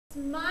It's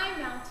my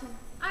mountain.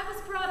 I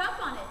was brought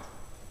up on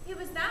it. It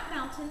was that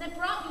mountain that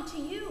brought me to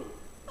you.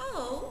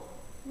 Oh?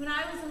 When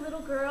I was a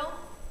little girl,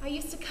 I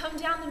used to come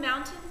down the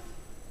mountain,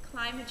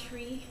 climb a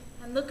tree,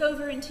 and look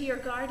over into your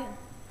garden.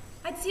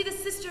 I'd see the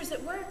sisters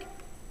at work,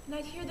 and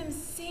I'd hear them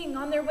sing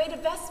on their way to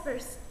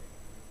Vespers.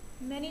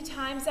 Many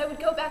times I would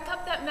go back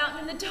up that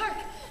mountain in the dark,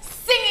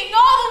 singing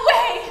all the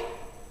way!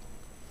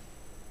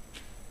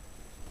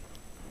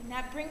 And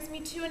that brings me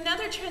to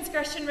another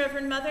transgression,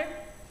 Reverend Mother.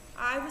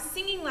 I was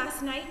singing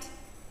last night,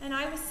 and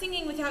I was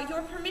singing without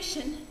your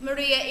permission.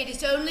 Maria, it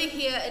is only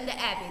here in the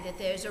Abbey that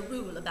there's a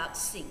rule about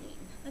singing.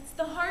 That's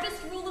the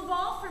hardest rule of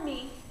all for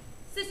me.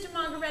 Sister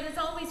Margaret is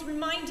always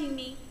reminding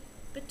me,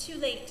 but too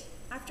late,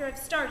 after I've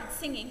started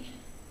singing.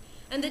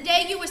 And the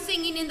day you were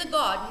singing in the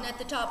garden at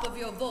the top of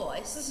your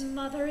voice... But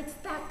Mother, it's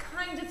that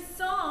kind of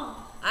song.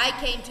 I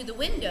came to the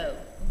window,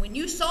 and when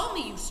you saw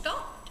me, you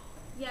stopped.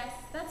 Yes,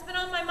 that's been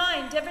on my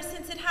mind ever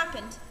since it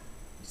happened.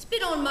 It's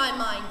been on my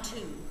mind,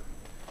 too.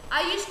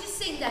 I used to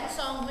sing that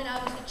song when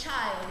I was a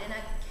child, and I